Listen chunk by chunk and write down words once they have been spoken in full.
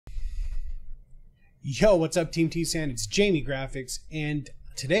Yo, what's up, Team TSAN? It's Jamie Graphics, and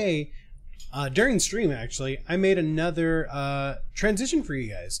today, during stream actually, I made another transition for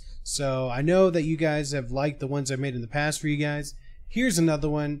you guys. So I know that you guys have liked the ones I've made in the past for you guys. Here's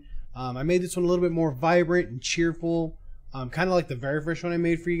another one. I made this one a little bit more vibrant and cheerful, kind of like the very first one I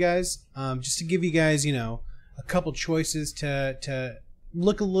made for you guys, just to give you guys, you know, a couple choices to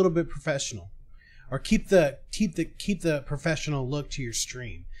look a little bit professional, or keep the professional look to your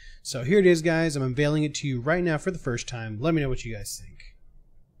stream. So here it is, guys. I'm unveiling it to you right now for the first time. Let me know what you guys think.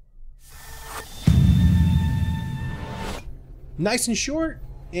 Nice and short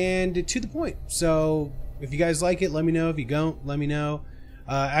and to the point. So if you guys like it, let me know. If you don't, let me know.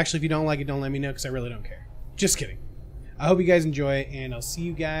 Actually, if you don't like it, don't let me know, because I really don't care. Just kidding. I hope you guys enjoy it, and I'll see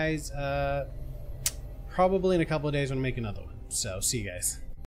you guys probably in a couple of days when I make another one. So see you guys.